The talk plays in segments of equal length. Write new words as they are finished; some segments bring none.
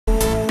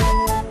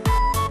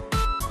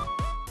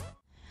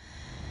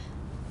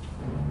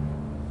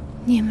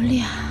你们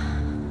俩，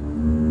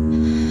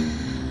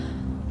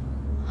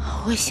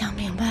我想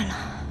明白了，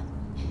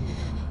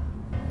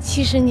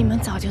其实你们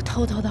早就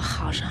偷偷的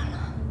好上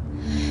了，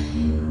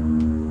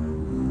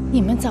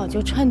你们早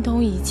就串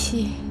通一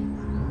气。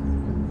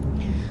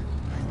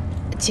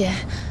姐，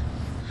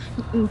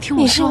你听我说，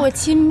你是我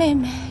亲妹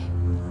妹，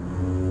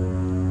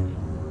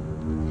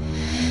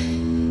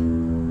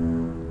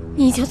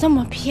你就这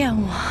么骗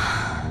我？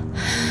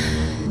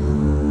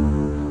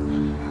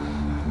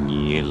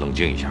你冷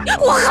静一下。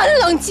我很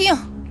冷静。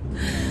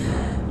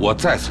我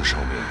再次声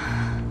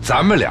明，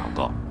咱们两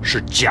个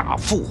是假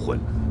复婚。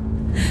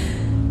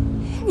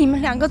你们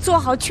两个做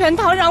好圈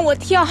套让我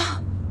跳，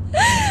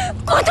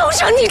郭东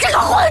升，你这个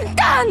混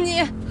蛋，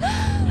你！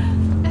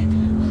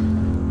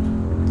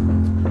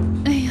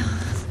哎呀，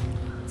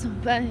怎么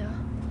办呀？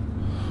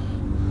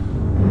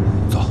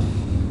走。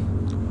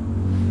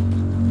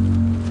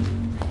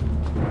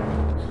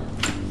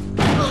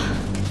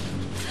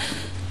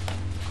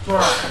春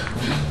儿，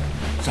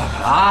怎么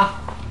了？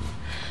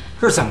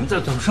这怎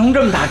么生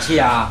这么大气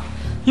啊？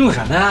因为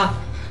什么呀？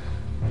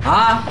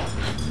啊？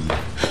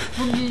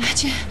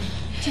姐，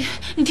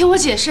你听我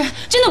解释，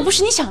真的不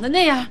是你想的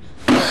那样。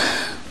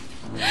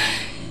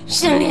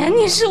沈莲，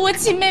你是我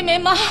亲妹妹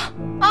吗？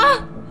啊！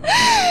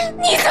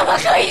你怎么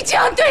可以这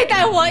样对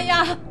待我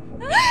呀？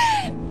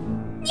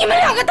你们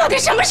两个到底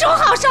什么时候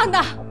好上的？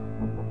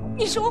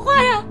你说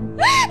话呀！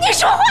你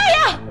说话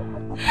呀！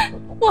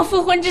我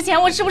复婚之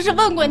前，我是不是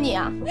问过你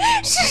啊？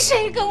是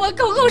谁跟我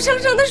口口声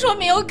声的说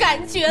没有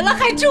感觉了，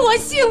还祝我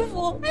幸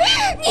福？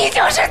你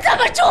就是这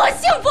么祝我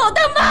幸福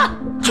的吗？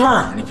春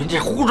儿，你这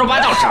胡说八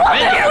道什么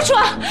呀？我不说，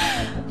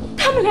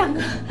他们两个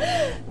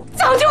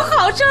早就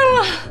好上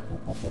了。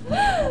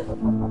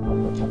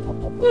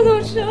郭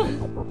东升，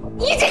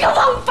你这个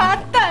王八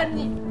蛋，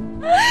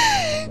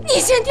你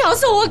先挑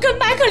唆我跟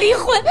麦克离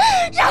婚，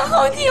然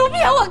后你又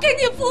骗我跟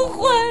你复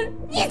婚，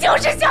你就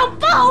是想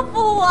报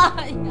复我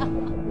呀！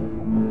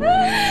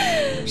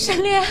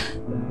沈莲，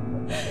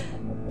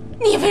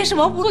你为什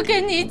么不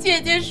跟你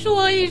姐姐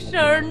说一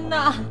声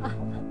呢？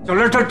小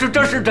莲，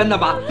这是真的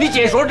吗？你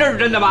姐说这是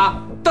真的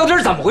吗？到底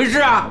是怎么回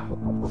事啊？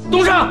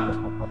东升，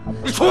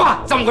你说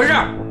话，怎么回事？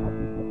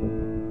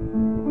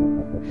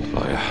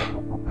老爷，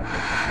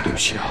对不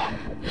起啊，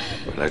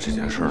本来这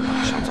件事呢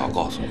想早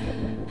告诉你，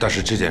但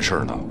是这件事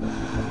呢，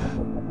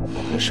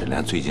我跟沈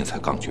莲最近才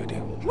刚决定。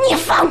你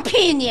放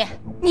屁你！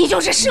你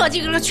就是设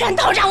计了圈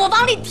套让我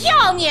往里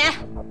跳你！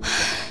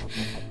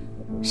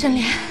沈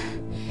莲，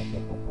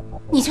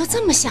你就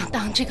这么想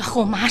当这个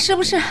后妈是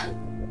不是？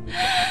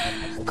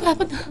怪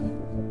不得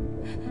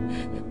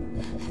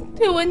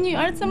对我女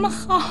儿这么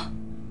好，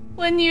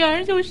我女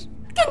儿就是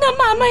跟她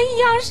妈妈一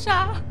样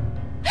傻。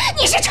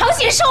你是诚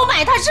心收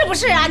买她是不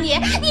是啊？你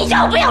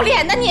要不要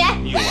脸呢你？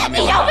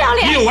你要不要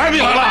脸？你有完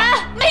没完了？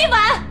没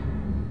完！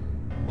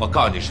我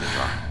告诉你，沈娟，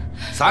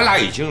咱俩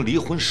已经离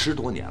婚10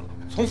多年了，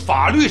从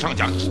法律上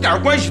讲一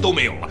点关系都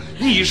没有了。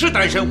你是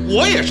单身，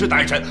我也是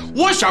单身，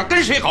我想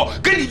跟谁好，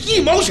跟你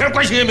1毛钱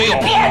关系也没有。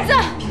骗子！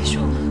别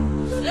说了，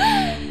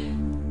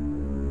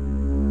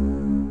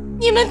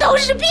你们都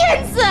是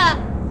骗子！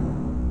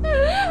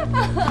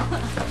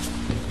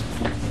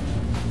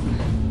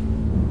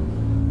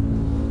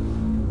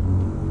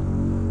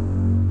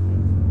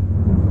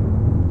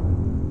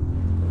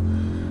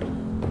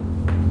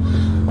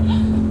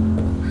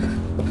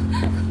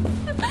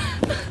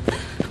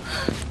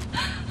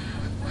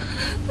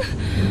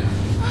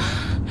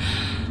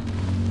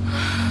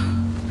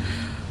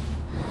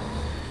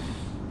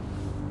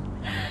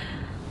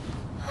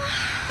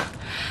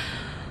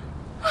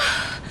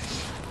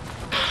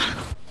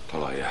大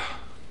老爷，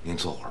您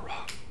坐会儿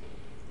吧。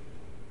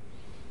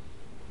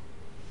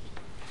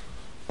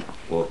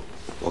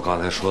我刚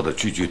才说的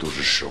句句都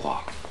是实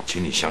话，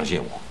请你相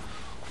信我，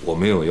我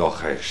没有要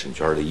害沈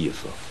娟的意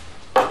思。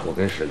我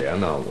跟沈莲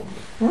呢，我们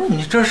不是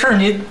你这事儿，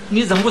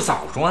你怎么不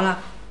早说呢？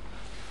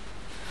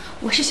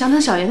我是想等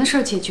小妍的事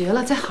儿解决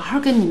了，再好好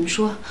跟你们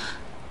说。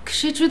可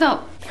谁知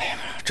道？哎呀，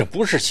这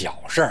不是小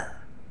事儿。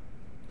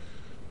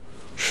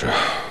是，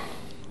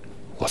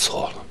我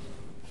错了。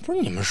不是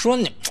你们说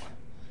你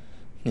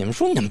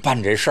们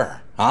办这事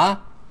儿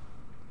啊，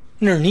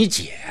那是你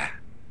姐，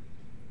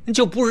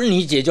就不是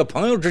你姐，就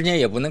朋友之间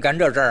也不能干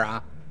这事儿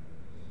啊。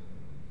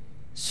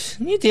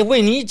你得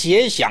为你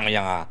姐想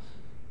想啊，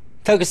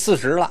她个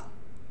40了，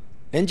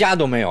连家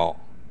都没有，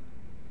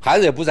孩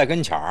子也不在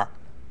跟前儿。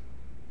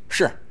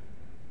是，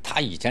她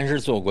以前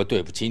是做过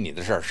对不起你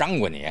的事儿，伤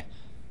过你，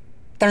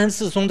但是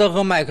自从她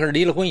和迈克尔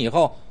离了婚以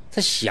后，她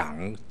想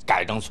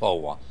改正错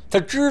误，她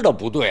知道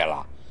不对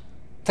了，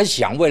她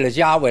想为了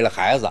家，为了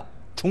孩子。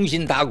重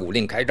新打鼓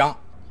另开张，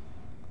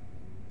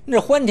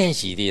那欢天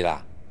喜地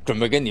的准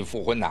备跟你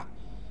复婚呢。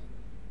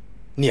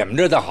你们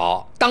这倒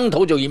好，当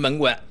头就一闷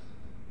棍，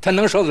他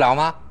能受得了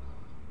吗？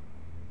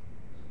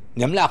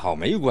你们俩好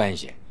没关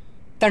系，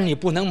但是你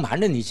不能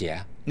瞒着你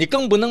姐，你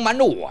更不能瞒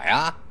着我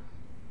呀。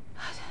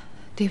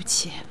对不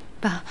起，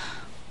爸。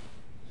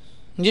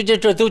你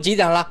这都几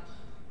点了？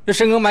这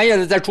深更半夜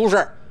的再出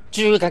事，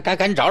继续赶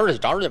紧找着去，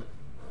找着去。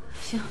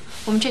行，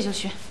我们这就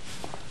去。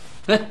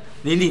哎，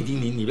你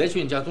别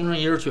去，你叫东升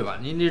一人去吧。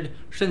你这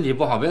身体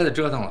不好，别再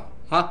折腾了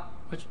啊！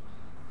快去，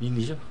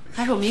你去。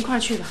还是我们一块儿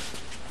去吧。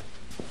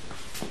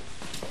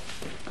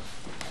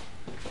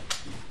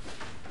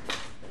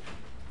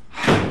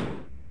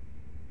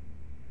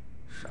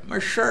什么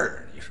事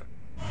儿啊？你说？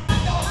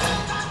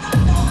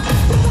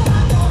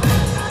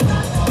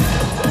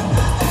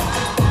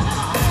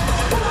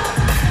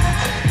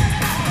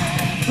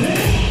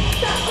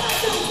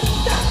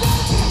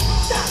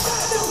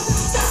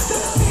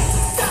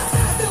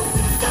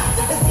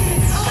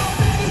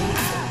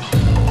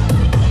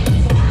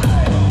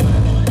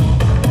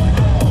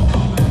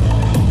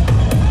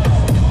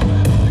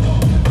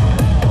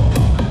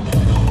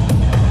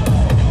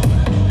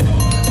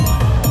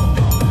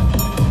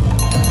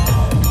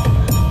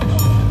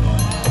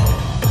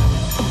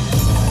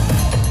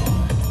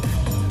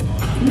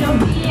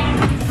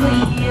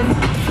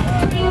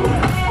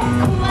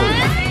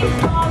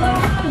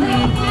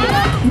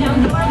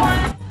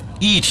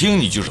一听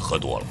你就是喝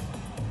多了，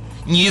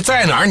你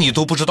在哪儿你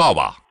都不知道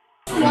吧？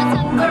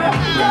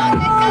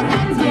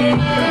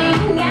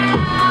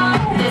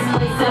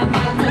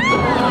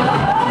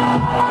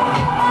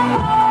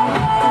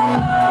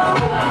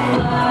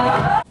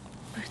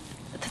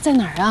他在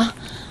哪儿啊？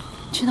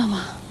知道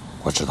吗？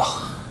我知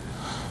道，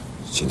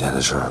今天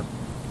的事儿，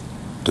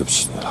对不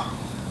起你了。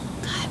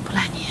还不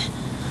赖你。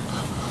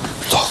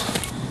走。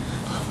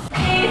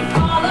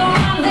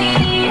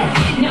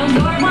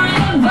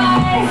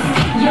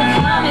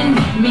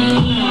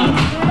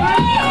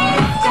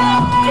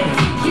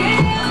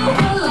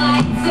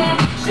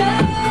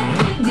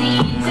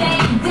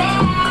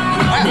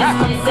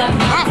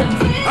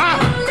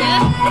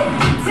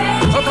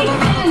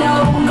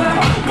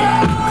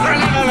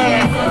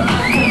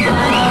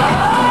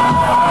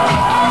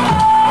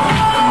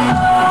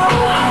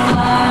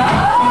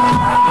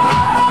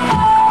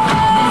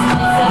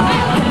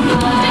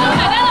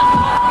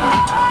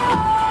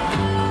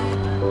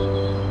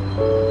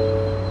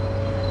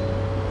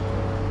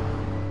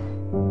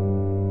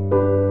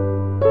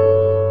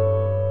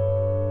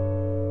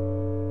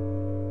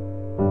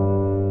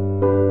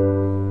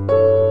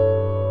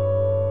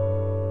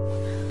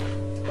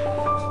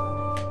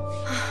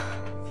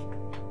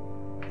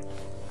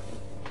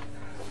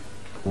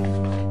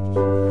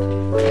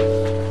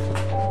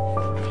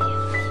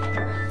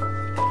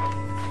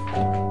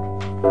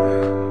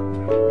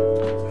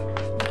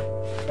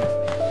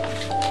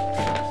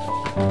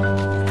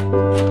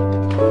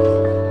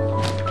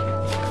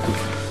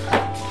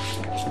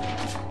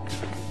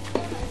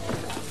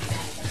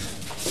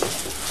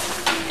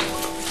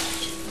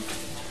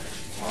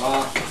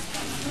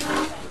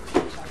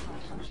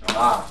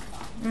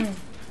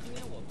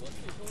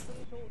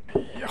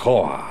以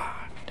后啊，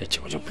这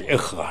酒就别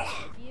喝了，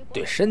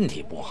对身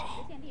体不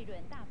好。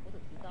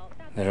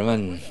那什么，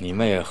你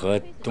妹和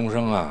东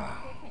升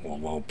啊，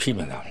我批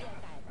评他们了，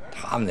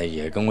他们呢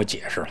也跟我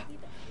解释了，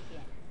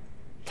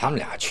他们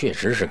俩确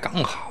实是刚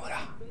好的，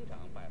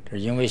这是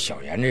因为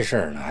小妍这事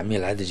儿呢，还没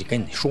来得及跟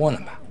你说呢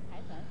嘛。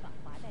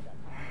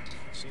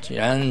既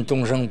然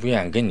东升不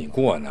愿意跟你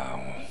过呢，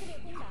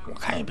我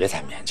看也别太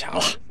勉强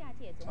了。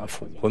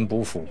复婚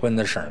不复婚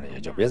的事儿呢，也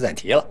就别再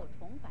提了。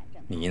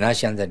你呢，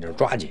现在就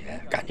抓紧，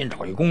赶紧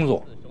找一工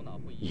作，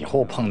以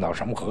后碰到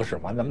什么合适，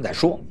完咱们再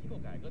说，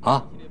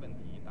啊。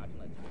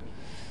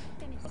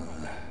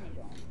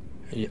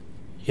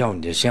要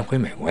你就先回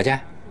美国去，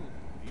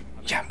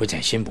眼不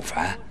见心不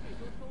烦，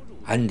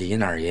安迪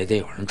那儿也得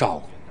有人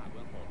照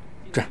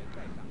顾。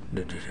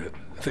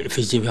这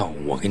飞机票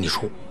我给你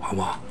出，好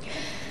不好？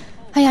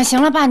哎呀，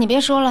行了，爸，你别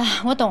说了，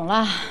我懂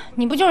了。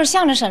你不就是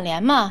向着沈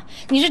莲吗？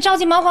你是着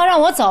急忙慌让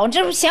我走，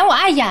这不嫌我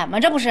碍眼吗？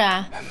这不是？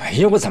没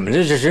有，我怎么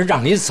这是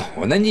让你走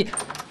呢？你，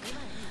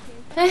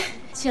哎，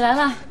起来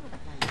了，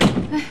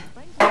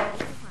哎，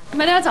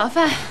买点早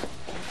饭，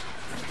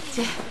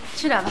姐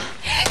吃点吧。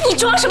你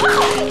装什么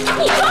好？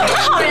你装什么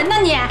好人呢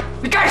你？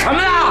你干什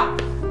么呢？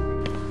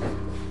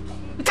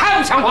你太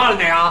不像话了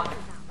你啊！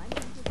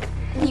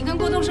你跟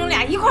郭东升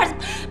俩一块儿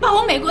把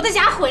我美国的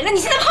家毁了，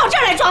你现在跑这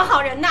儿来装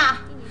好人呐？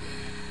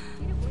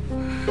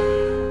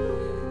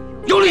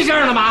有你这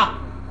样的吗？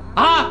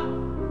啊？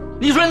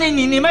你说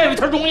你妹妹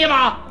她容易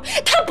吗？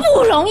她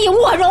不容易，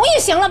我容易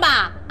行了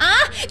吧？啊！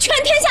全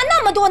天下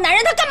那么多男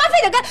人，她干嘛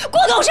非得跟郭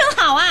东升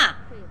好啊？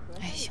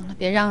哎，行了，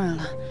别嚷嚷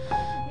了。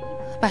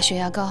爸血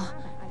压高，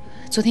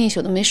昨天一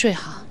宿都没睡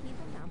好。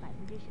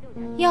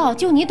哟，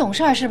就你懂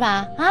事儿是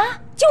吧？啊，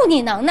就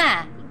你能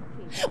耐。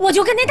我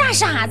就跟那大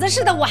傻子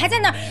似的，我还在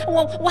那儿，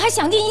我还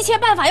想尽一切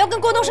办法要跟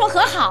郭东升和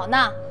好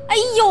呢。哎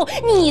呦，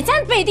你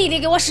在背地里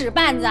给我使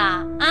绊子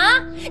啊！啊，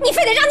你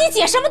非得让你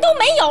姐什么都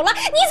没有了，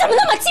你怎么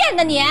那么贱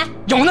呢你？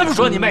有那么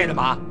说你妹的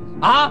吗？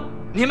啊，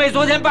你妹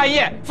昨天半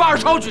夜发着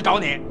烧去找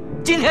你，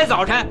今天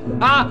早晨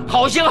啊，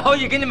好心好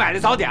意给你买了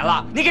早点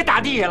了，你给打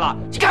地下了，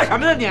你干什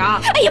么呢你啊？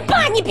哎呀，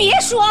爸，你别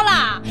说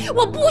了，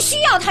我不需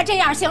要他这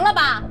样，行了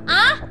吧？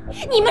啊，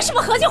你们是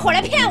不是合起伙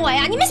来骗我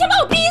呀？你们想把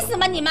我逼死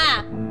吗？你们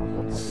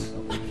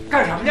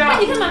干什么去？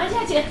你干嘛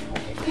去，姐？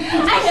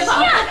哎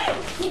呀，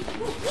你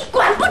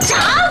管不着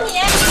你！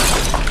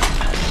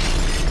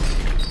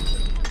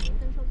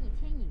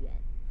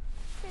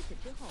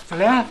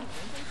莲，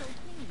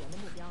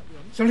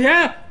小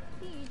莲，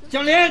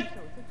小莲，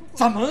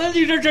怎么了？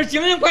你这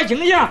醒醒，快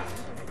醒醒，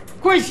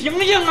快醒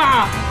醒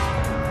啊！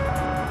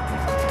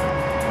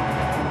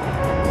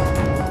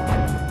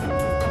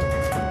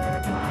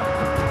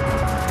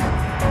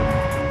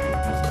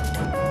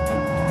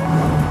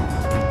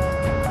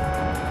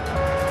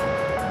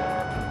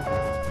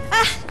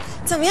哎，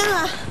怎么样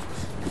啊？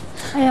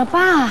哎呀，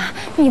爸，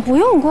你不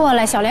用过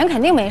来，小莲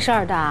肯定没事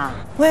的。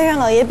我也让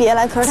老爷别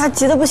来，可是他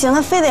急得不行，他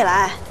非得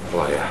来。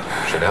老爷，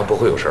沈良不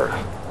会有事的。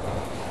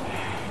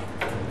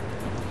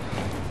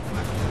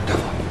大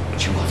夫，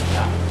情况怎么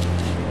样？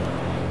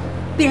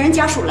病人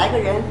家属来个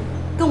人，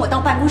跟我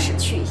到办公室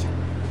去一下。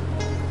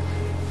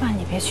爸，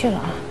你别去了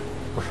啊。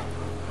不是，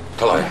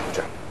他老爷，这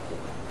样，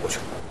我去。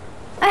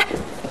哎，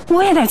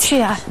我也得去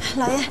呀。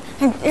老爷，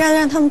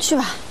让他们去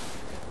吧。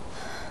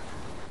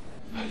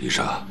医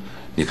生，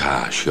你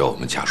看需要我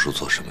们家属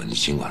做什么，你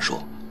尽管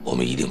说，我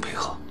们一定配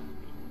合。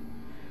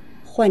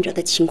患者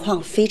的情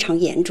况非常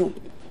严重，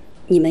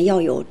你们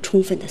要有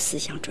充分的思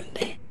想准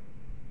备。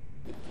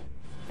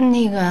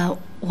那个，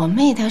我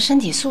妹她身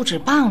体素质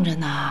棒着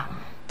呢，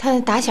她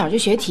打小就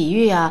学体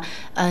育啊，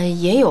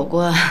也有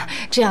过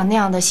这样那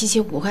样的稀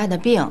奇古怪的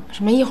病，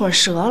什么一会儿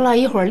折了，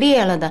一会儿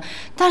裂了的，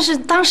但是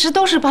当时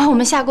都是把我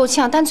们吓够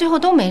呛，但最后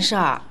都没事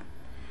儿。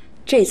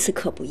这次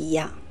可不一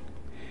样，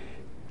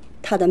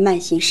她的慢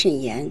性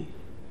肾炎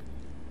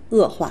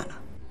恶化了。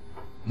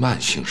慢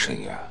性肾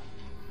炎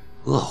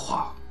恶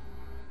化？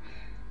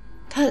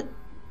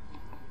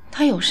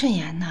她有肾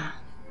炎呐？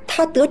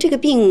她得这个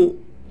病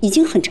已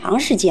经很长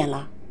时间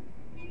了，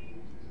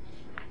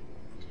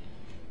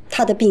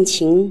她的病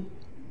情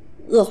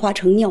恶化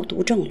成尿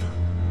毒症了。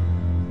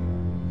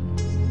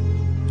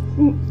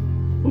你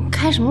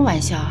开什么玩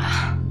笑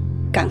啊？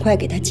赶快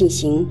给她进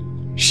行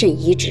肾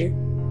移植，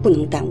不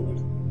能耽误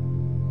了。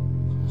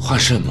换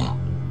肾吗？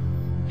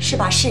是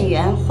把肾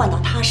源换到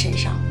她身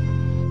上。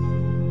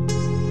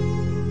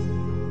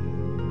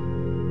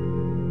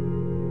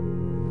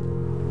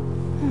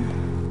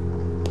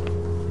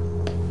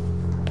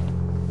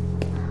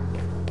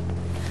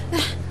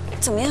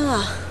怎么样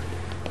啊？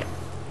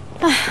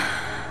哎，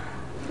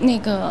那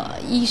个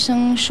医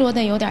生说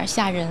的有点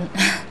吓人，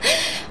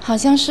好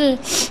像是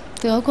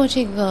得过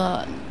这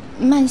个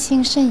慢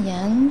性肾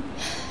炎，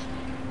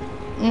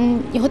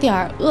有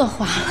点恶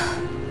化了。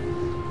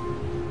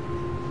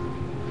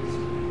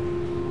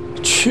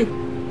确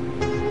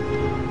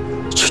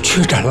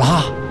诊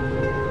了。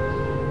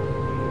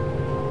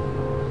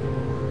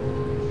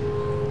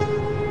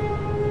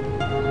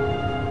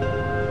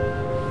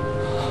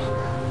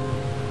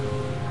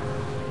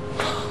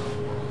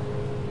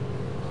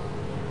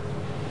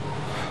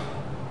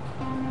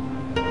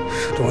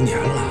10多年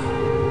了，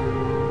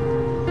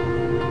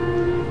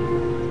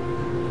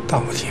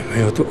到底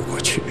没有躲过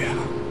去呀。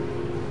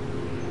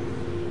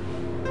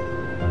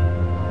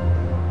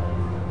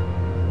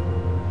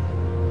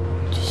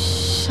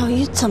小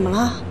姨怎么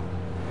了？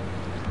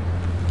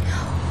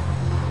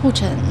误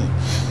诊，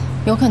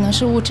有可能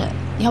是误诊，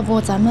要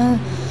不咱们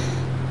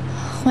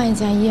换一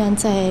家医院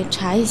再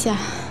查一下。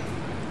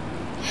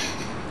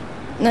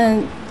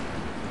那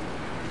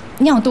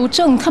尿毒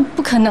症它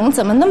不可能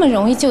怎么那么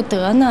容易就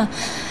得呢？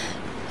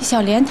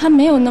小莲她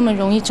没有那么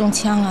容易中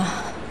枪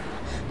啊。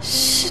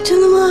是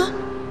真的吗？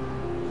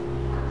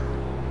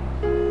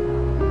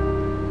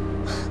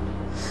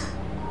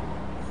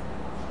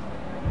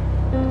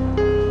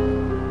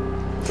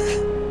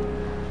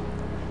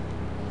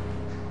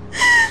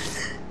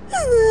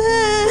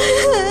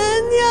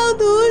尿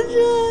毒症，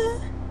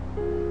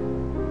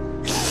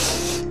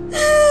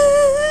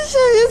小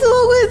姨怎么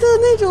会得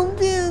那种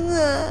病啊？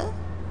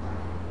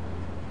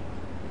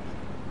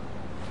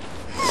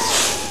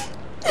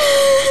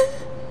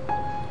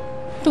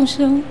东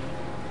升，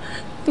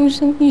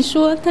你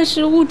说他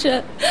是误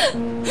诊？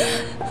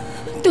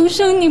东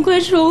升，你快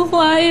说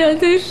话呀！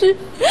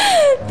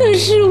他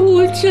是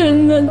误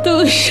诊了，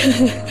东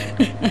升。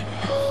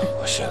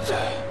我现在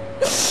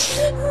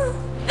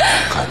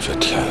感觉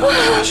天要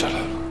塌下来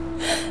了。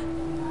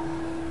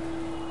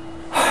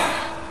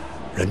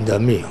人的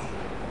命，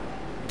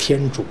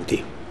天注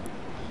定，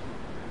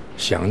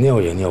想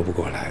尿也尿不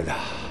过来的。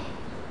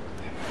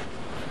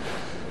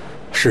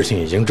事情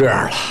已经这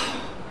样了，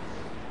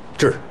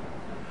治，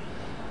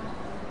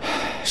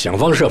想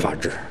方设法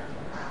治，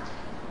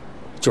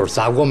就是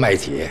砸锅卖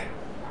铁，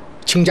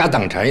倾家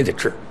荡产也得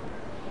治。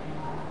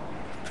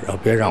只要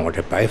别让我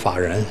这白发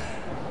人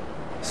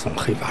送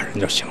黑发人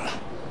就行了。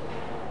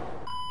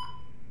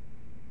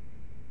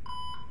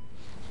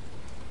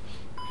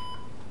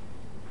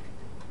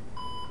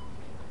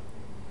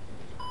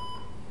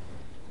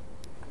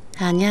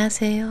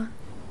안녕하세요。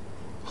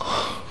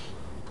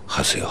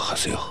还是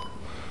要，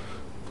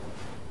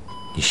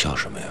你笑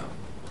什么呀？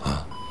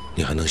啊，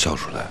你还能笑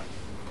出来？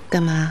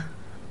干嘛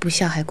不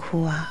笑还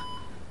哭啊？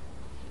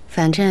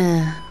反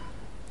正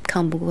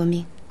抗不过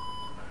命，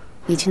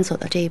已经走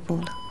到这一步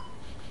了，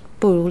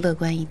不如乐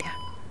观一点。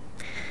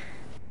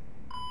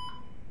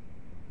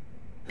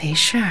没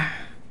事儿，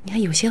你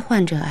看有些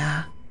患者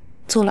啊，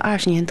做了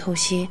20年透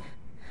析，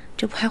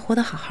这不还活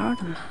得好好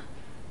的吗？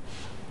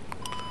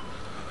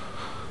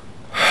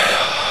哎呀，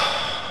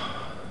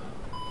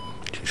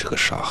真是个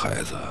傻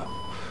孩子！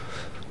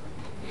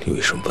你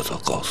为什么不早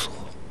告诉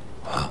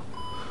我啊？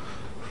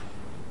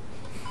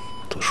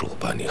都是我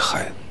把你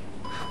害的，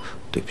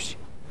对不起。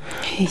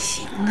哎，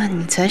行了，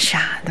你才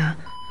傻呢！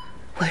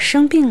我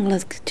生病了，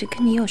这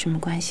跟你有什么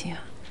关系啊？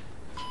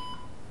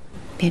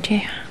别这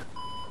样。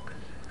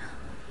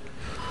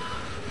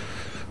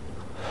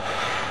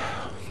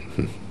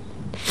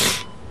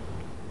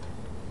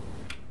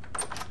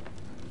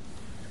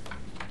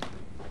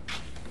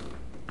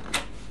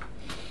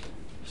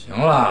行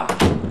了，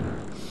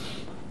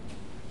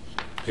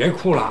别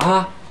哭了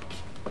啊！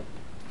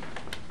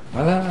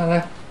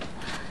来，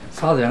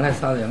擦点来，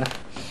擦点来。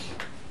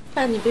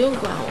爸，你不用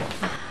管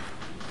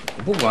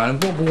我。不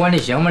管你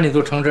行吗？你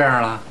都成这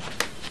样了，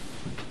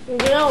你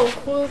就让我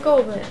哭个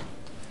够呗。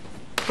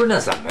不是那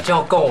怎么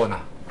叫够呢？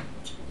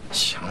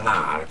行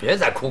了，别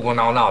再哭哭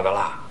闹闹的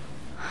了。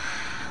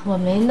我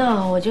没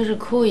闹，我就是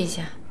哭一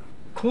下。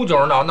哭就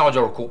是闹，闹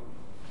就是哭。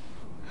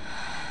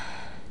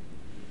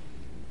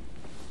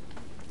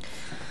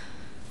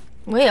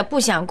我也不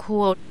想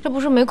哭，这不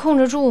是没控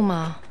制住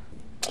吗？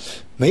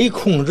没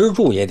控制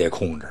住也得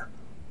控制。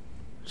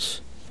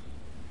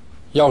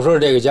要说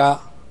这个家，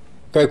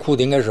该哭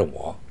的应该是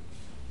我。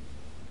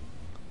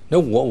那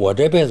我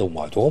这辈子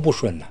我多不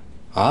顺呢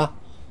啊！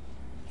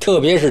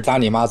特别是打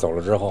你妈走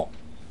了之后，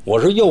我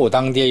是又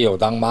当爹又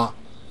当妈，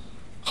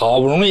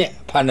好不容易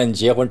盼着你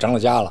结婚成了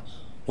家了，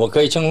我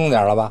可以轻松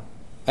点了吧？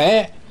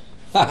哎，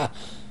哈哈，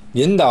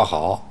您倒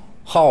好，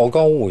好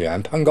高骛远，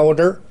攀高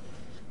枝儿，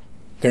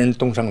跟人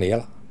东升离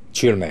了，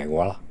去了美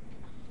国了。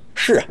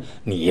是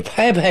你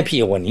拍拍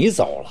屁股你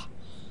走了，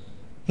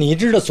你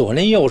知道左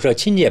邻右舍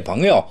亲戚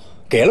朋友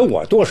给了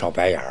我多少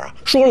白眼啊，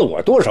说了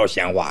我多少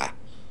闲话呀？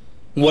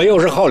我又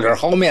是好脸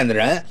好面子的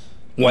人，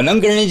我能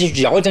跟人家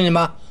去矫情去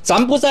吗？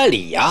咱不在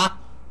理呀。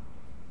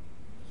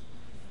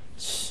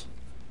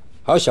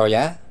还有小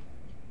妍，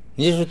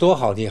你是多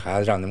好的孩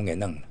子，让你们给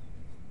弄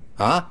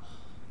的啊！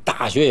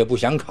大学也不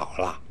想考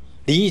了，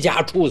离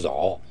家出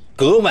走，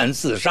割腕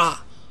自杀。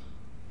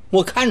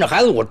我看着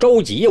孩子，我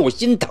着急，我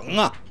心疼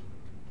啊。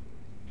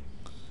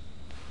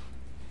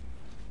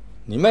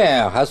你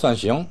妹还算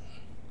行，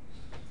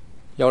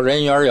要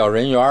人缘要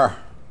人缘，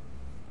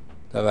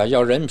对吧？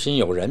要人品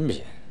有人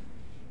品，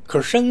可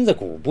是身子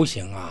骨不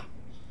行啊！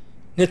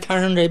你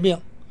摊上这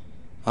病，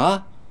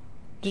啊，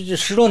这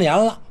10多年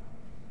了，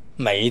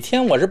每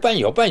天我是半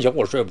宿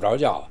我睡不着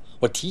觉，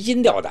我提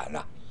心吊胆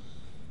的，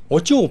我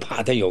就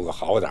怕他有个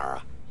好点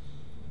啊！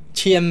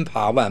千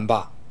怕万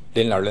怕，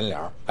临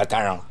了还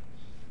摊上了。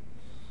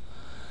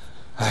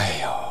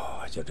哎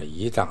呦，就这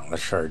一档子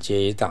事儿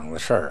接一档子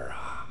事儿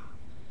啊，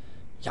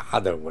压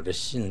得我这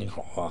心里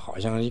口啊，好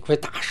像一块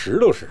大石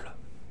头似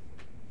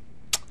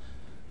的。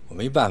我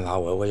没办法，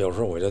我有时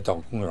候我就到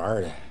公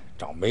园去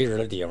找没人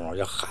的地方，我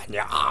就喊去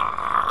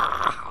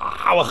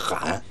啊，我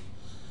喊。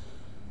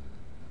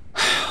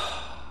哎呀，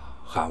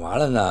喊完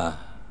了呢，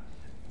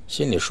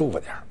心里舒服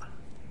点儿。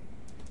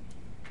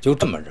就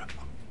这么着，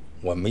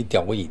我没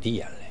掉过一滴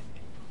眼泪。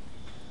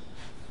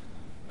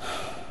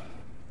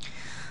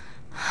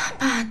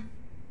爸，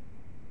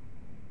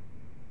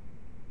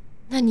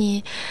那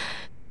你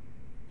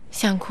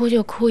想哭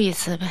就哭一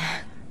次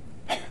呗。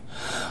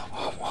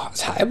我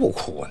才不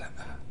哭呢！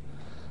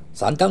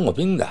咱当过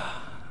兵的，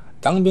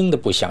当兵的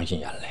不相信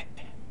眼泪。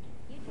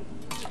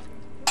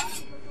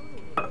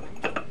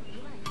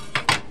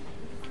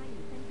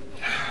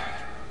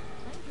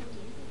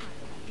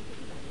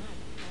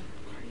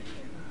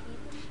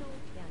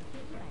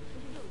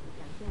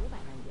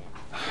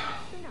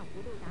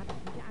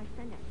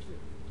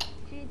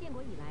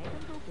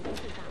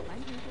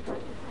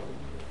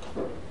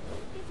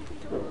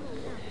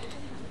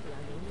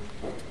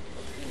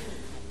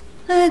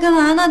哎，干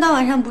嘛呢？大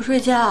晚上不睡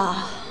觉，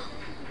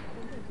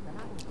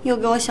又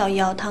给我小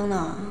姨熬汤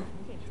呢。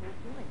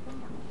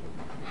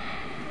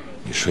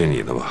你睡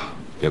你的吧，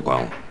别管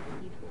我。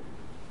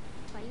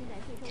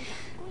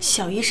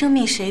小姨生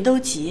病谁都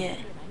急，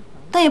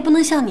但也不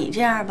能像你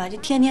这样吧，就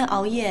天天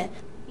熬夜，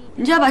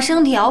你这要把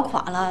身体熬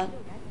垮了，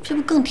这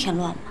不更添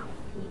乱吗？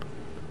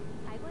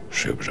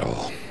睡不着，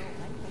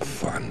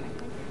烦。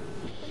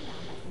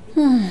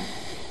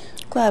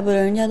怪不得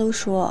人家都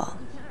说，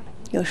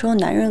有时候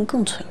男人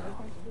更脆弱。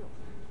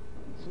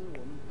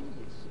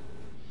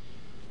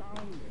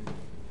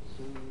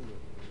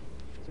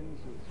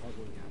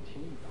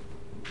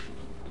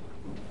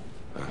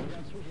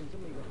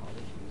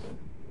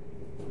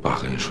爸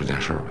跟你说件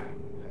事呗。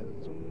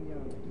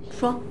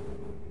说。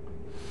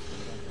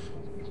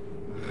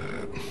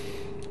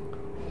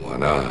我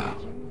呢，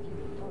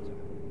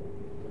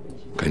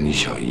跟你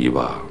小姨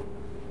吧。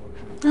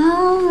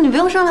你不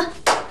用说了，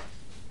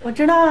我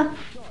知道了。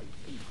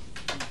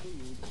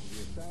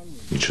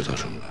你知道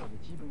什么了？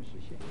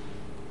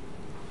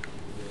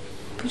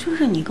不就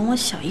是你跟我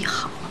小姨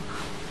好了吗？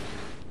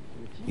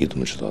你怎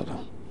么知道的？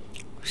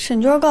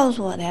沈娟告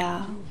诉我的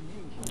呀，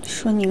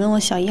说你跟我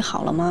小姨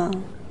好了吗？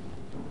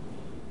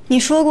你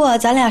说过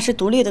咱俩是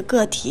独立的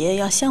个体，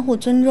要相互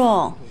尊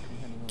重。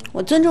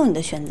我尊重你的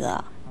选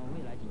择。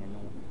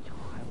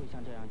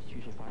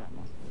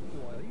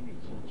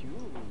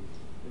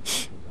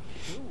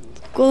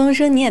郭东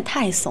升，你也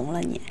太怂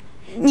了，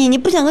你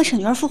不想跟沈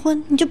娟复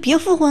婚，你就别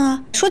复婚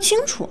啊，说清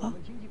楚，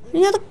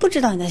人家都不知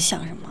道你在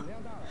想什么。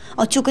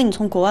哦，就跟你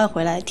从国外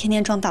回来，天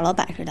天装大老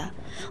板似的。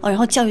哦，然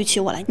后教育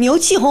起我来，牛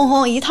气哄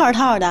哄，一套一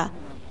套的，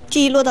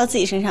这一落到自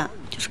己身上，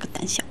就是个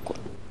胆小鬼。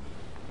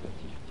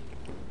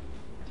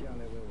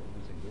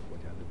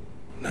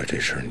那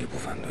这事儿你不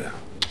反对啊？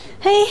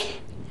嘿，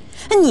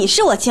那你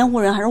是我监护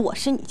人还是我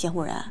是你监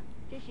护人？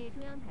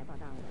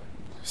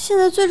现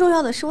在最重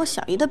要的是我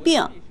小姨的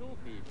病，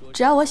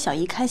只要我小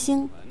姨开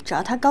心，只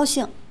要她高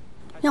兴，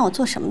让我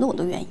做什么的我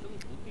都愿意。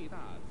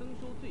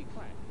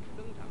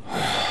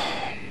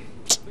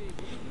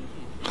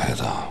孩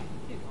子，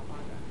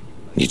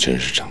你真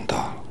是长大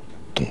了，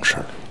懂事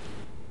了。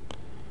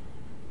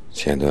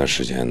前段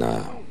时间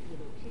呢，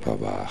爸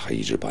爸还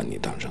一直把你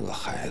当成个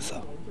孩子，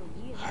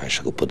还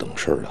是个不懂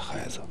事的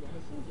孩子。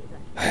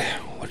哎呀，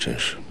我真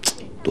是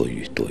多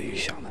余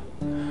想的。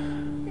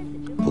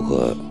不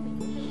过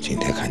今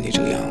天看你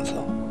这个样子，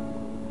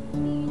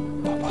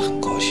爸爸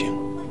很高兴，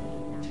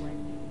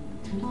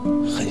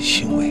很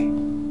欣慰。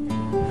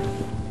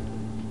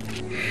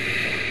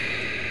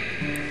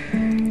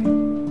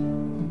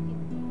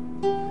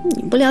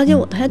你不了解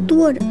我的还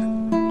多着呢。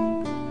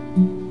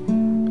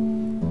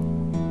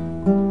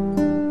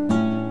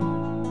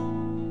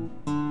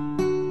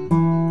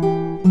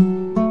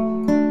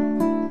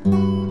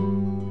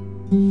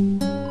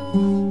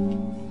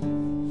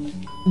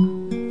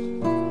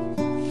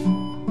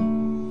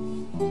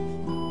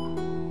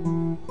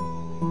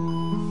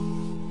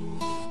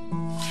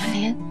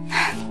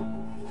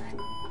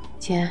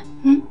姐，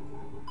你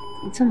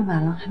这么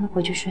晚了还没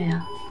回去睡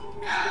啊？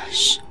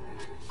是。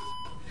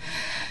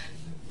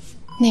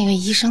那个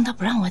医生他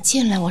不让我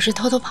进来，我是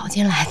偷偷跑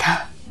进来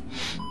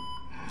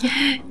的。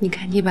你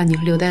看你把你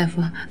和刘大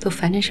夫都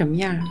烦成什么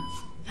样了？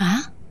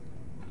啊？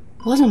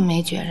我怎么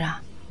没觉着？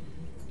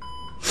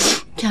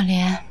小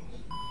莲，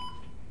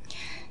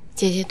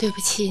姐姐对不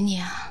起你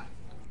啊。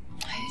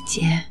哎，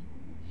姐，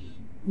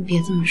你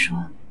别这么说，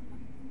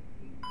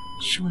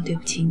是我对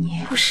不起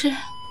你。不是，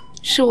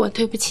是我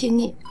对不起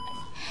你。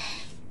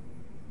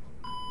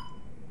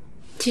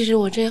其实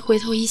我这回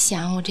头一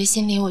想，我这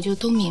心里我就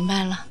都明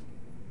白了。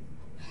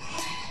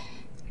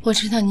我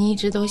知道你一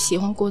直都喜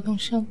欢郭东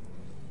升，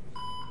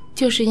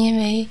就是因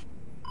为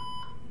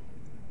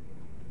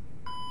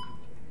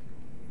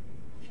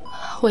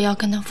我要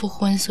跟他复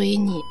婚，所以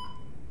你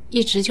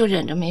一直就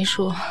忍着没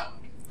说，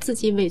自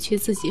己委屈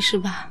自己是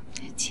吧？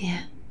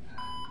姐，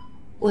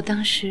我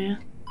当时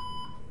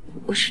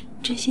我是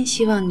真心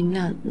希望你们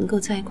俩能够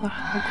在一块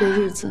好好过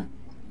日子。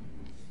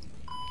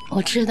我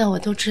知道，我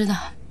都知道。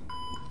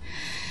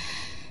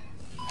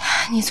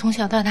你从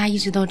小到大一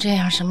直都这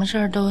样，什么事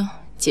儿都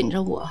紧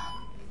着我。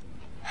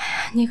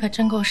你可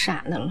真够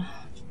傻的了，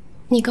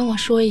你跟我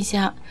说一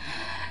下，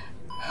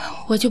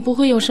我就不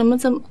会有什么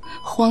这么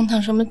荒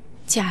唐什么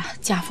假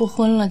复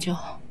婚了就。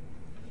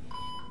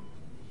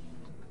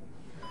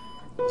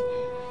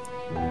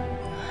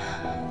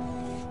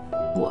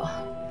我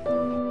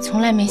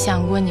从来没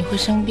想过你会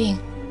生病，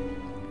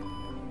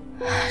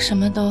什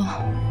么都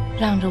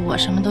让着我，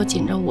什么都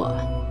紧着我，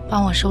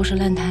帮我收拾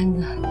烂摊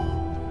子。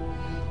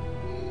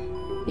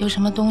有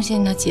什么东西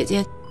呢，姐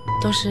姐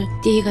都是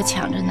第一个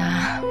抢着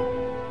拿。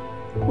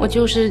我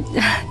就是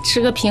吃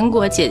个苹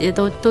果，姐姐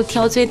都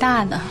挑最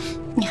大的。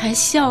你还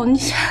笑？你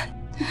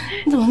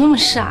怎么那么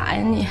傻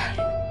呀你？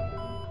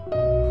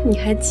你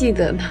还记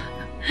得呢？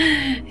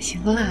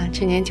行了，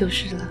陈年旧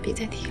事了，别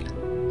再提了。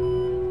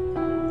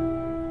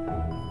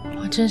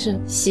我真是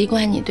习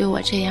惯你对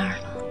我这样了。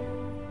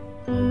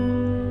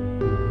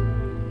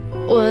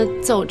我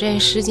走这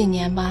10几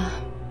年吧，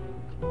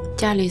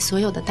家里所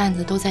有的担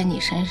子都在你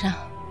身上，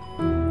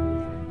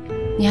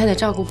你还得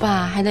照顾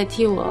爸，还得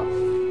替我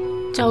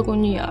照顾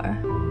女儿，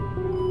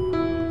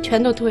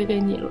全都推给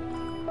你了。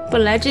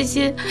本来这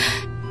些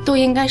都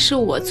应该是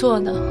我做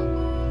的，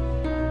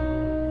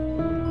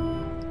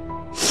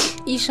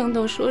医生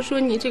都说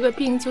你这个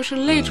病就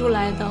是累出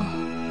来的。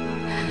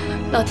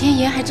老天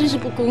爷还真是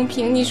不公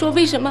平，你说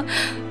为什么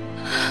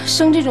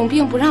生这种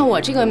病不让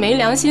我这个没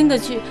良心的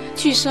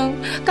去生，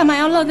干嘛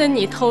要落在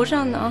你头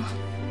上呢？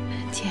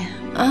姐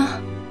啊，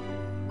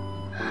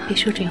别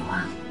说这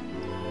话，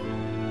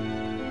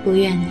不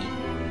怨你，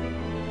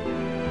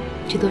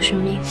这都是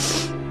命。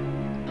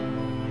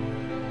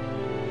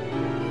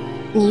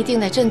你一定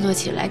得振作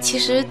起来，其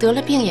实得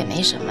了病也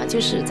没什么，就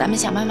是咱们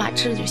想办法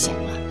治就行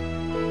了。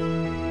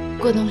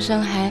郭东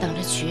升还等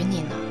着娶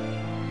你呢，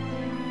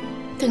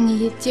等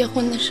你结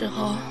婚的时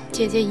候，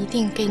姐姐一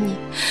定给你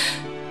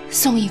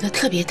送一个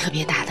特别特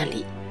别大的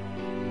礼，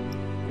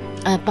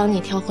帮你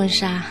挑婚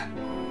纱，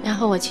然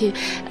后我去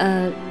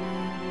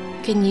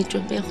给你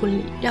准备婚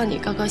礼，让你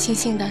高高兴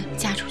兴的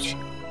嫁出去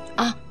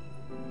啊。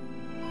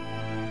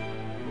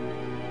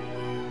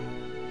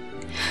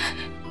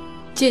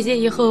姐姐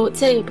以后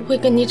再也不会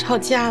跟你吵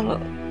架了。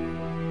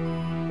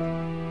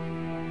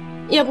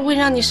也不会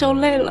让你受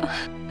累了。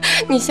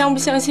你相不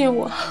相信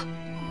我？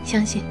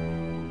相信，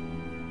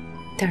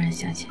当然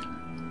相信了。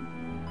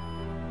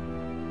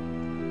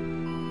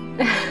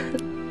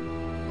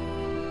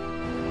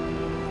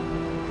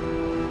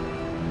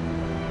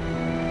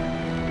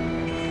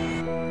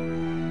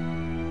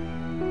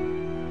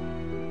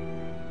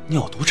你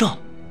有毒症？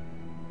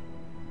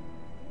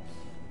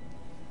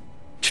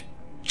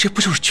这不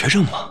就是绝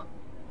症吗？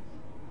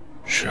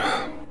是，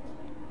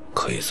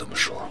可以这么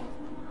说。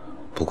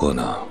不过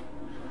呢，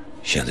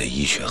现在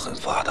医学很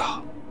发达，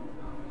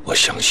我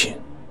相信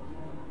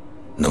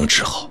能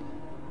治好，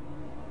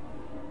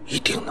一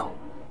定能。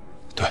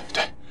对，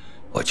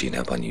我今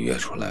天把你约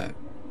出来，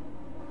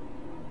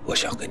我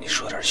想跟你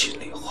说点心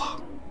里话。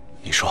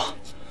你说。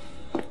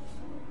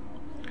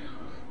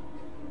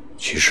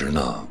其实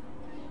呢，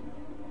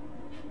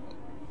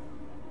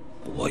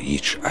我一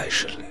直爱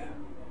沈炼，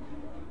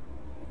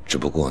只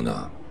不过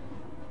呢，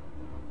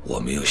我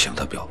没有向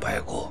她表白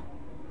过。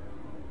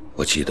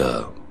我记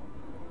得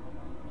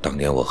当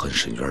年我和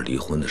沈娟离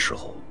婚的时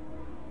候，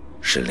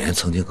沈炼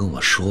曾经跟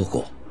我说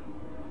过，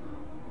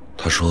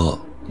他说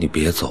你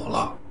别走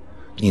了，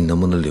你能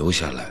不能留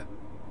下来，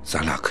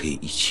咱俩可以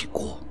一起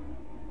过。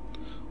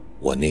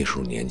我那时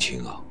候年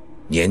轻啊，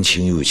年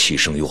轻又气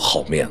盛又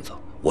好面子，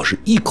我是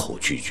一口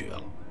拒绝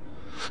了。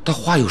但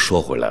话又说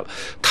回来了，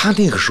他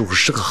那个时候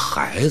是个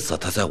孩子，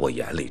他在我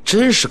眼里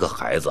真是个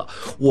孩子，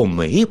我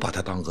没把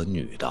他当个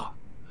女的。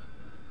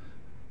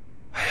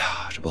哎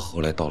呀，这不后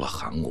来到了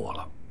韩国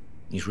了，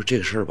你说这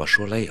个事儿吧，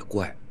说来也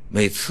怪，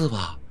每次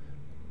吧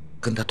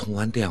跟他通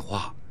完电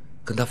话，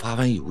跟他发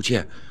完邮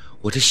件，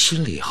我这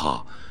心里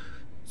哈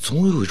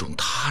总有一种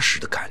踏实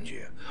的感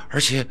觉，而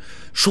且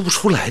说不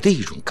出来的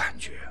一种感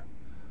觉。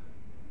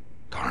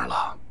当然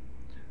了，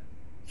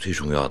最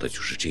重要的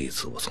就是这一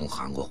次我从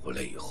韩国回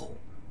来以后，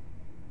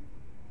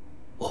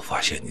我发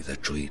现你在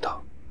追他，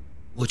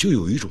我就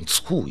有一种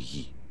醋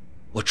意，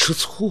我吃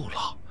醋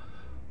了。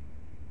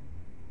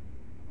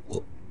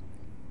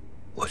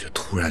我就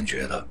突然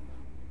觉得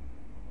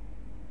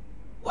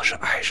我是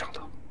爱上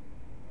他。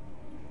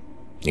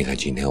你看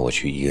今天我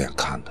去医院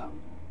看他，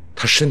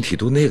他身体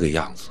都那个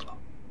样子了，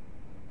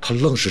他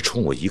愣是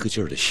冲我一个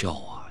劲儿的笑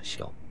啊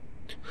笑。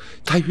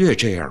他越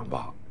这样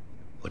吧，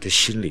我这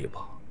心里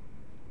吧，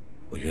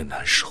我越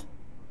难受。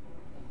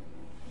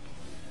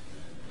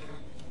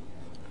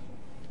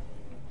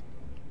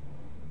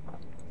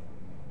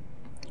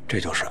这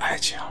就是爱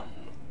情，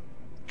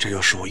这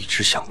就是我一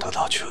直想得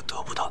到却又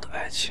得不到的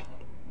爱情。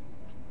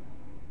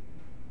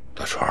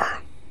大川儿，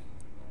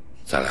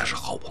咱俩是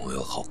好朋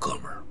友好哥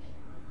们儿，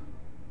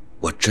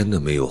我真的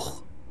没有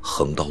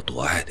横刀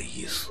夺爱的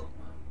意思。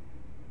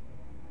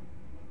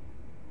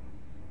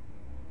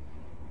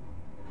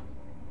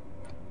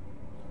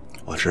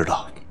我知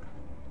道，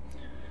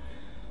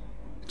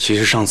其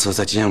实上次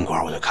在纪念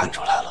馆我就看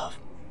出来了，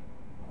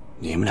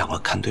你们两个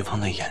看对方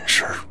的眼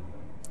神，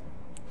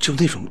就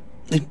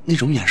那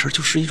种眼神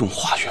就是一种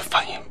化学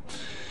反应，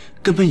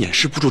根本掩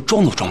饰不住，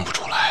装都装不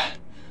出来。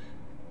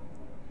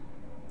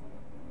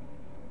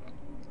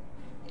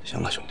行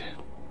了，兄弟，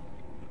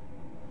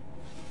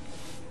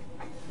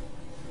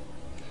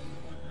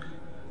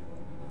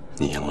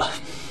你赢了。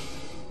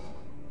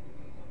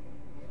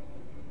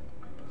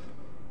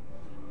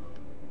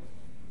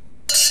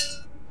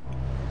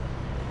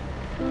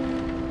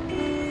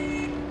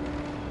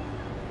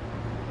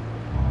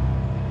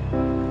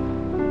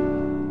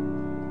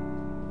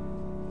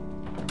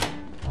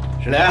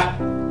沈莲，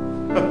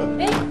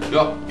哎，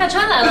哟，大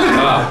川来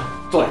了。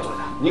坐下，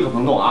你可不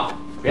能动啊，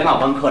别拿我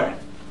当客人。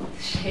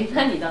谁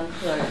拿你当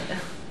客人呀？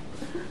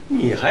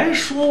你还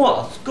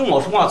说跟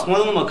我说话从来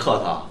都那么客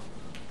套，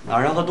哪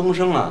人和东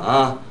升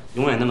啊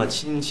永远那么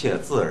亲切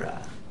自然。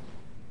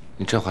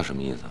你这话什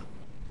么意思？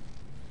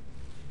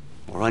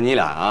我说你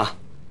俩啊，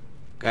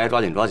该抓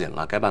紧抓紧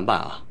了，该办办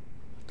啊，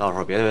到时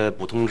候别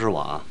不通知我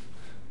啊。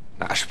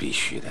那是必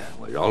须的，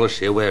我饶了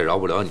谁我也饶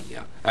不了你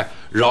呀！哎，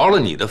饶了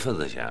你的份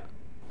子钱，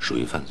属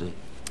于犯罪。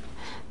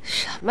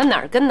什么哪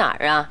儿跟哪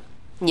儿啊？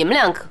你们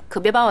俩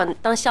可别把我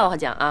当笑话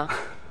讲啊！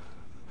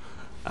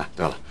哎，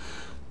对了，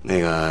那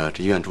个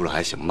这医院住着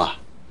还行吧？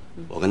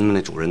我跟他们那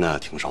主任呢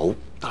挺熟，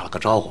打了个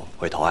招呼，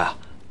回头呀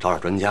找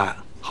点专家呀，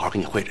好好给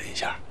你会诊一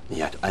下，你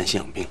呀就安心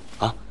养病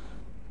啊。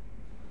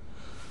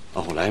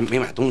我来没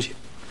买东西，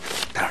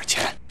带点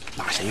钱，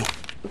拿着先用。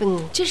不，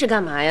你这是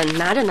干嘛呀？你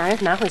拿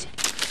回去。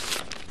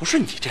不是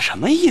你这什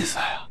么意思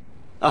呀？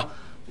啊，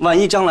万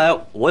一将来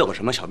我有个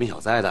什么小病小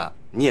灾的，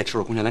你也抽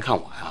出空闲来看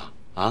我呀？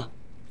啊，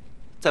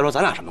再说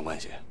咱俩什么关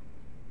系？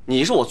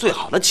你是我最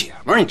好的姐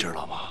们儿，你知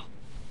道吗？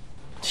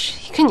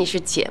谁跟你是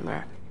姐们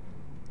儿？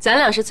咱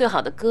俩是最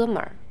好的哥们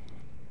儿。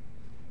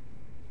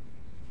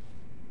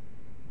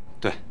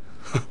对，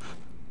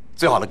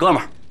最好的哥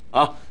们儿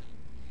啊！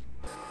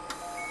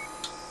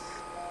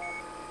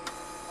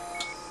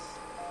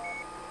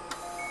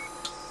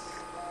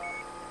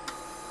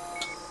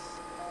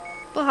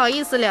不好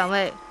意思，两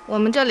位，我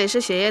们这里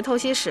是血液透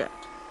析室，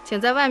请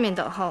在外面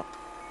等候。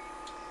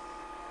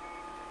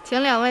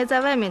请两位在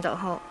外面等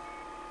候。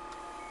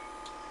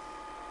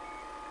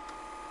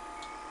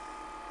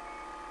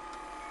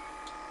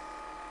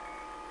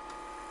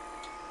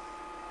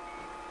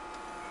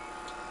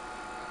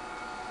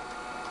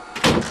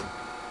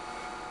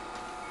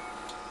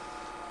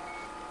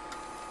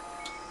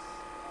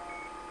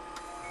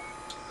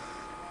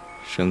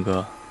沈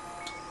哥。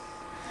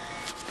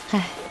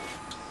嗨，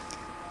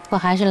我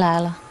还是来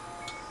了。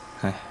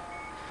哎，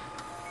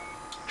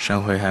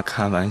上回还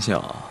开玩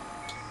笑，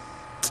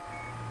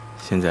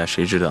现在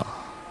谁知道？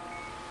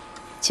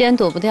既然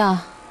躲不掉，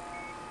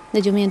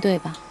那就面对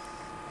吧。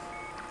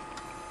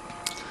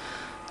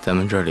咱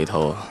们这里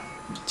头，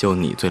就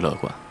你最乐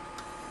观，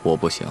我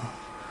不行。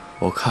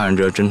我看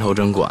着针头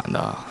针管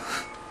的，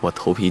我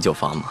头皮就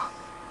发麻。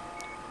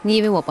你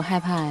以为我不害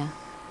怕呀？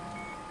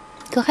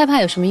可害怕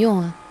有什么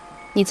用啊？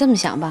你这么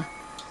想吧，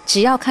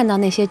只要看到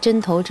那些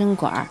针头针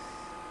管，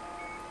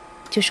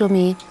就说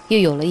明又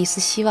有了一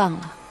丝希望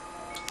了。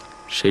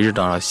谁知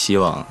道了希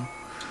望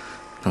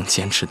能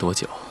坚持多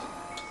久？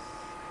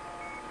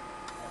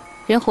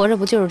人活着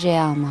不就是这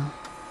样吗？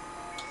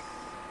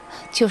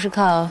就是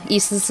靠一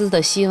丝丝的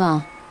希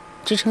望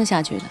支撑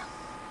下去的。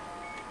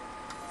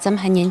咱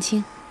们还年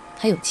轻，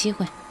还有机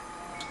会。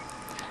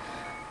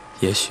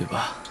也许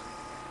吧。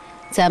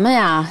咱们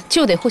呀，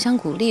就得互相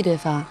鼓励对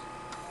方。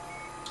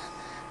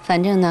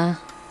反正呢，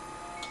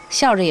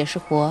笑着也是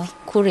活，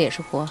哭着也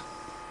是活，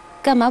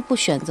干嘛不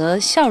选择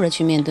笑着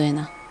去面对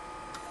呢？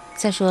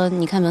再说，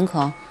你看门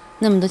口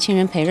那么多亲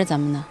人陪着咱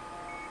们呢，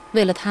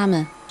为了他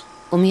们，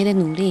我们也得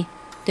努力，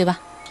对吧？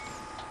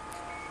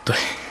对。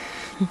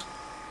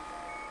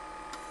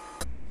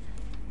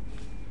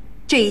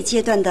这一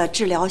阶段的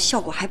治疗效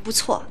果还不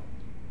错，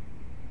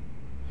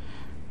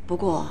不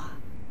过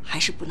还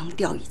是不能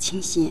掉以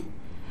轻心。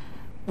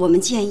我们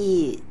建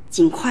议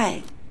尽快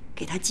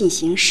给他进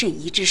行肾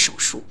移植手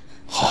术。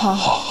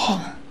好。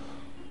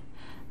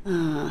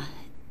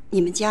你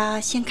们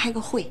家先开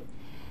个会，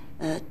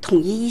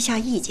统一一下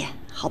意见，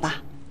好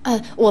吧？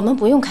我们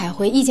不用开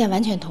会，意见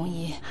完全统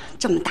一。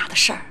这么大的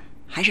事儿，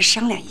还是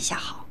商量一下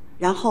好。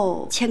然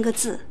后签个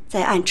字，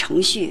再按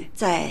程序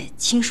在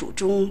亲属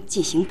中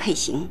进行配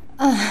型。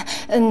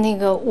那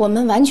个我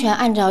们完全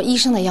按照医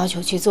生的要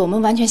求去做，我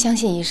们完全相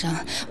信医生。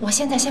我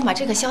现在先把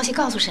这个消息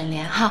告诉沈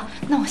莲哈，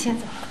那我先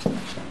走。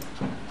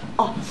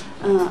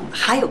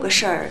还有个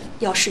事儿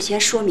要事先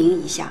说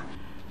明一下，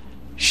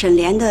沈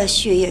莲的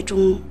血液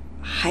中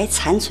还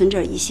残存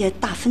着一些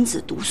大分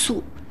子毒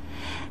素，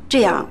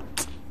这样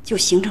就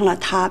形成了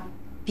她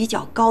比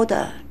较高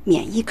的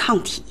免疫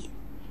抗体，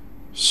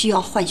需要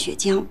换血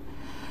浆。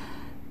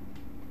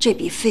这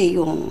笔费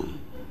用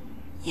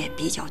也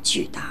比较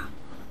巨大。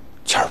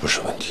钱不是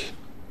问题。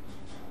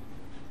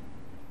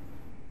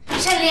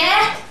沈莲，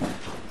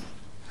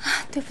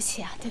对不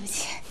起啊，对不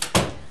起。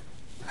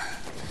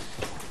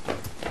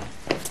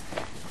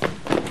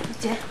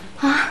姐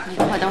啊，你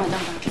等会儿，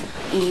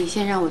你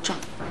先让我装，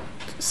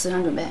思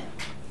想准备。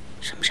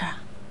什么事儿啊？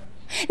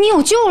你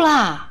有救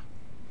了！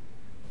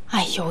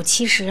哎呦，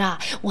其实啊，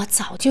我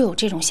早就有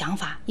这种想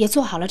法，也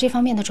做好了这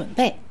方面的准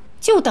备，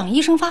就等医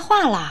生发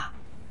话了。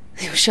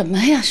哎呦，什么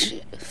呀？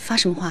是发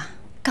什么话？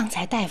刚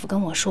才大夫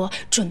跟我说，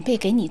准备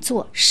给你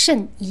做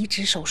肾移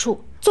植手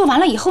术，做完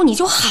了以后你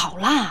就好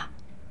了。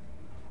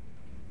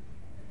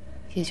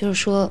也就是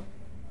说，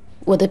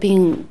我的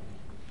病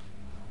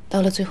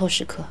到了最后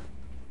时刻。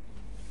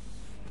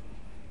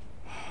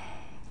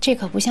这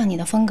可不像你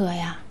的风格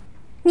呀！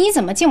你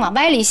怎么净往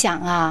歪里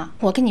想啊？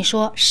我跟你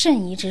说，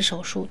肾移植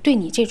手术对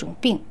你这种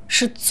病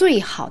是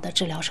最好的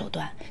治疗手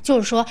段，就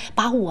是说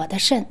把我的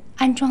肾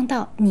安装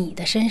到你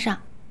的身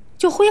上，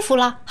就恢复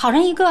了，好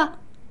人一个。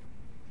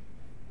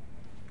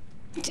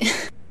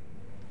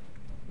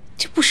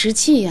这不实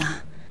际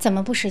呀！怎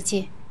么不实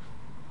际？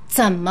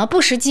怎么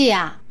不实际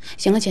呀？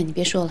行了，姐，你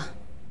别说了。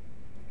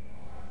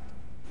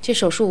这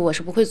手术我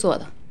是不会做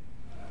的。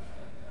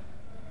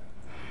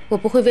我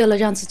不会为了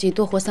让自己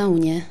多活3、5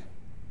年，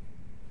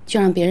就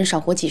让别人少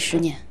活几十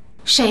年。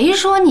谁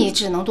说你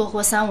只能多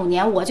活3、5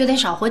年，我就得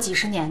少活几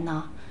十年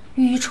呢？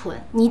愚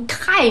蠢！你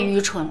太愚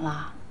蠢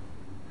了。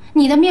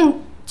你的命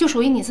就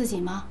属于你自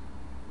己吗？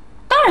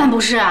当然不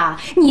是啊！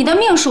你的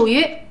命属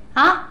于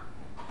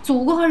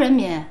祖国和人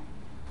民。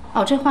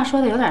哦，这话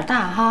说的有点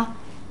大哈。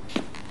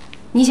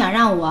你想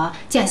让我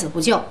见死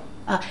不救，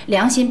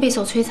良心备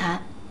受摧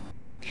残？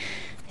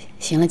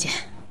行了，姐，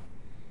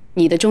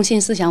你的中心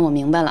思想我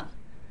明白了。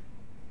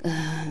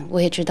我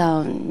也知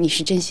道你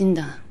是真心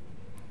的，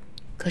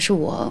可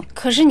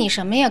是你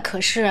什么呀？可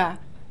是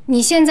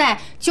你现在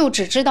就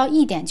只知道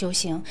一点就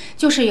行，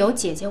就是有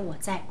姐姐我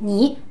在，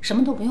你什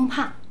么都不用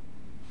怕，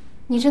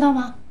你知道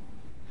吗？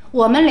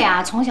我们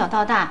俩从小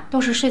到大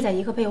都是睡在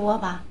一个被窝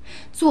吧，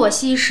作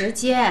息时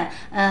间，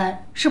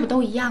是不是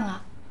都一样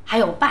啊？还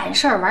有办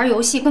事儿、玩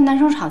游戏、跟男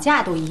生吵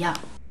架都一样，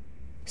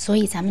所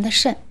以咱们的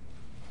肾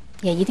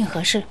也一定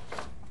合适。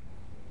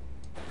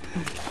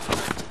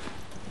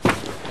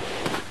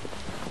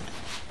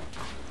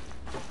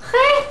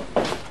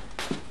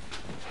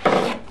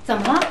怎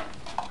么了？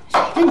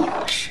谁跟你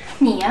合适？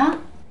你呀？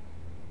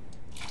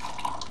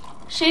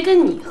谁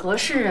跟你合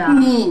适啊？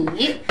你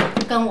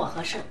跟我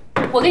合适。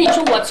我跟你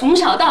说，我从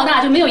小到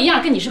大就没有一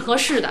样跟你是合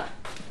适的。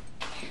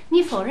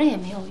你否认也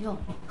没有用，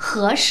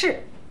合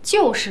适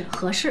就是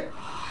合适。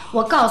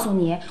我告诉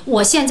你，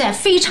我现在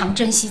非常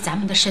珍惜咱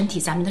们的身体，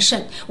咱们的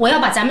肾，我要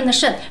把咱们的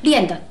肾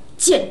练得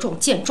健壮、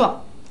健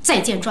壮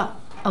再健壮。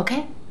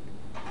OK？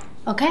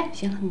 OK，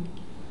 行了，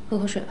喝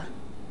口水吧。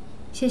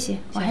谢谢，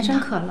我还真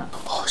渴了。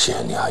好，谢谢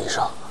你啊，医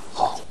生。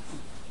好。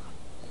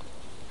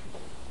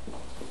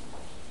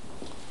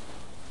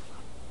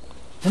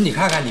那你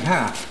看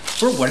看，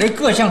不是我这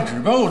各项指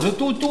标，我这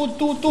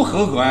都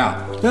合格呀，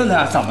对不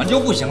对？怎么就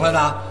不行了呢？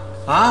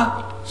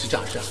啊？是这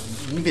样，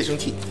您别生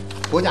气，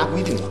国家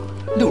规定了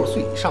，60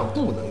岁以上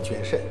不能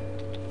捐肾。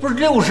不是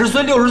60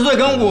岁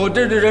跟我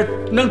这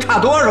能差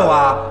多少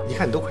啊？你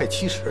看你都快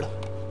70了。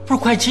不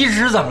是快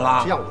70怎么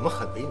了？这让我们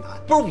很为难。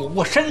不是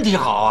我身体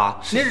好啊，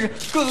那是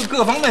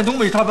各方面都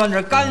没差半，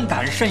这肝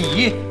胆肾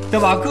胰，对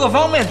吧？各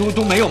方面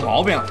都没有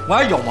毛病。我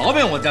要有毛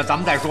病，咱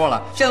们再说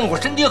了。现在我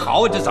身体好，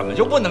我这怎么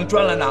就不能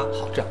捐了呢？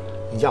好，这样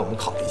你让我们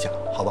考虑一下，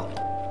好吧？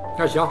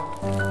那行，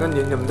那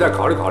你们再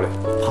考虑考虑。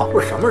好，不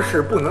是什么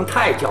事不能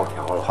太教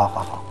条了。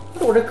好。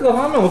我这各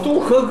方面我都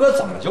合格，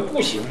怎么就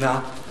不行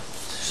呢？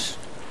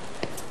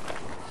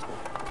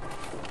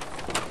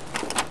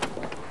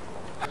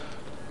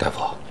大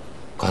夫，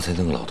刚才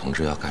那个老同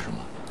志要干什么？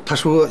他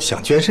说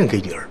想捐肾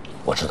给女儿。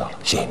我知道了，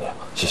谢谢你，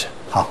谢谢。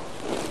好。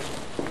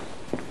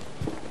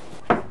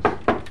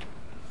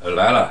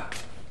来了。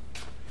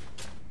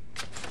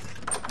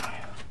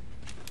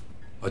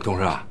董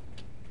事长，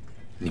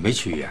你没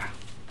去医院？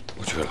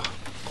我去了，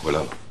回来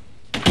了。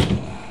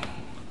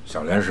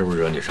小莲是不是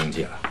惹你生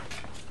气了？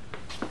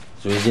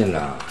最近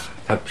呢，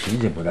她脾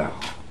气不太好，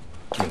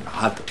挺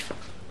拿的，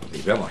你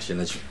别往心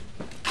里去。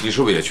你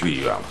是不是也去医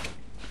院了？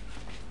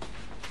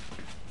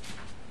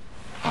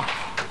啊，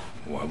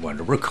我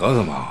这不是咳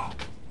嗽吗？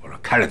我说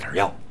开了点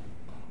药。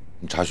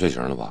你查血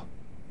型了吧？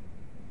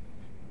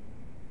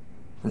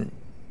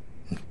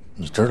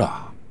你知道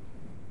啊？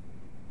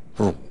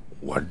不是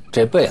我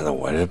这辈子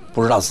我这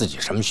不知道自己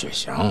什么血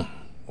型，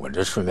我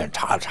这顺便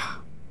查了查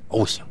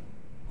 ，O 型。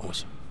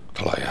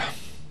他老爷，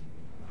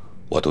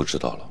我都知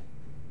道了，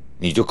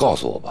你就告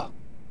诉我吧，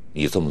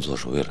你这么做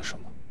是为了什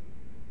么？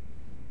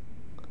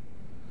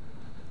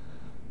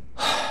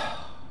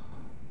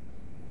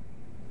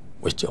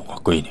为救我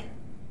闺女。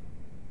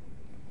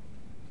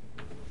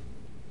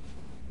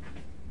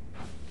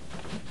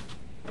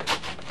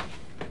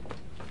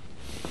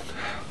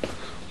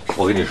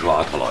我跟你说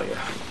啊，陶老爷，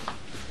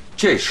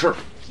这事儿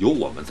有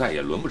我们在，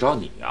也轮不着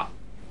你呀。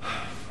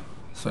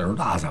岁数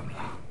大怎么了？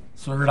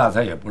岁数大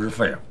咱也不是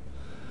废物。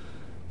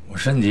我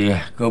身体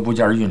各部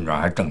件运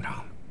转还正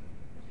常。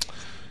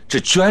这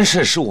捐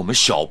肾是我们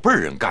小辈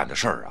人干的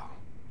事儿啊。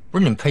不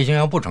是你们配型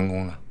要不成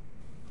功呢？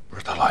不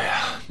是，大老爷，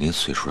您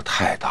岁数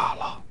太大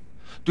了，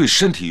对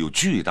身体有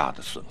巨大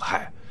的损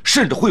害，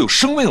甚至会有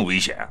生命危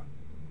险。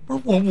不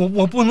是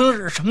我不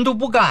能什么都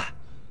不干，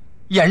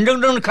眼睁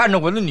睁的看着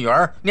我的女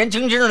儿年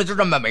轻轻的就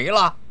这么没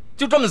了，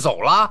就这么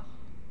走了。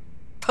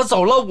她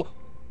走了，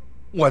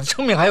我的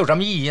生命还有什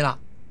么意义呢？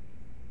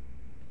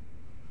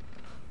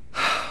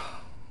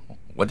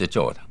我得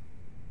救她。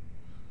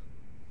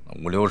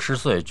50、60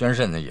岁捐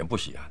肾的也不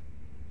稀罕。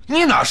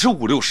你哪是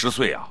50、60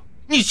岁啊？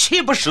你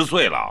70、80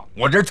岁了。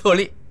我这是特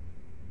例。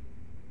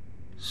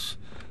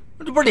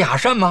这不是俩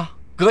肾吗？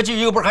隔去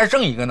一个不是还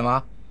剩一个呢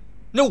吗？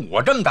那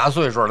我这么大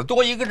岁数了，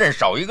多一个肾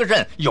少一个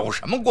肾有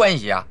什么关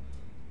系啊？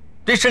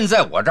这肾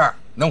在我这儿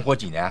能活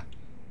几年，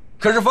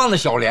可是放在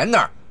小莲那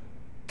儿，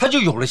他就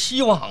有了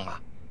希望啊，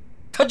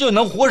他就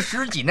能活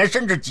10几年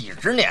甚至几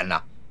十年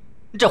呢。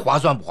这划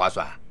算不划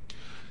算？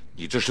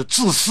你这是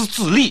自私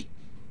自利。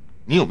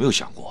你有没有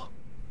想过，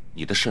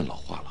你的肾老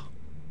化了，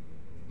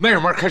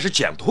慢慢开始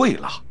减退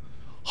了。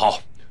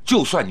好，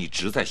就算你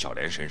植在小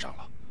莲身上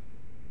了，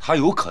她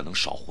有可能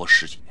少活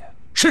10几年，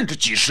甚至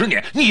几十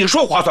年。你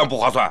说划算不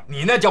划算？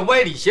你那叫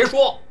歪理邪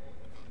说。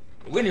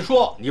我跟你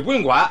说，你不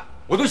用管，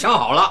我都想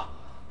好了。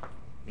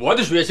我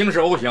的血型是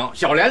O 型，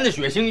小莲的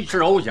血型是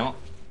O 型，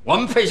我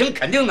们配型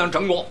肯定能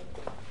成功，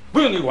不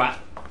用你管。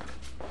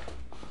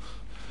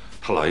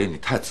他老爷，你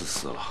太自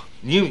私了。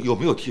你有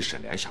没有替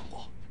沈莲想过？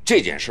这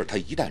件事他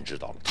一旦知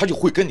道了，他就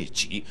会跟你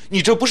急。你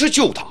这不是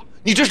救他，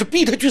你这是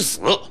逼他去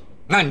死。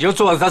那你就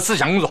做他思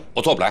想工作。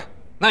我做不来。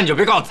那你就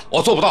别告诉他。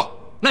我做不到。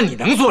那你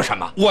能做什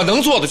么？我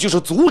能做的就是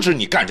阻止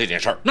你干这件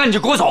事儿。那你就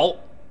给我走。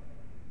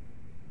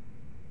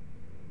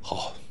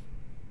好，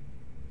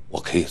我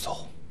可以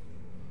走。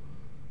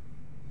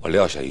我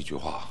撂下一句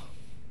话：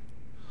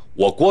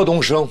我郭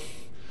东升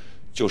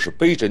就是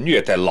背着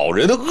虐待老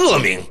人的恶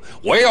名，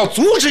我也要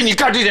阻止你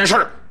干这件事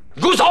儿。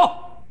你给我走！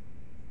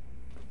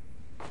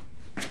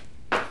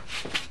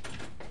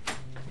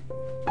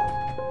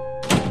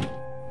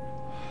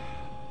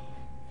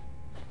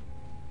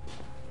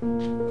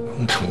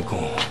能成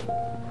功，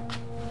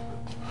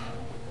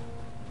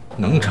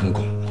能成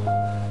功，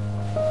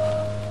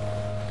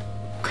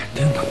肯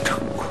定能成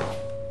功。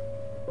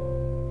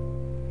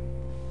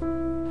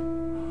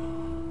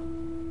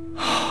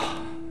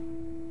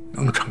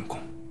能成功。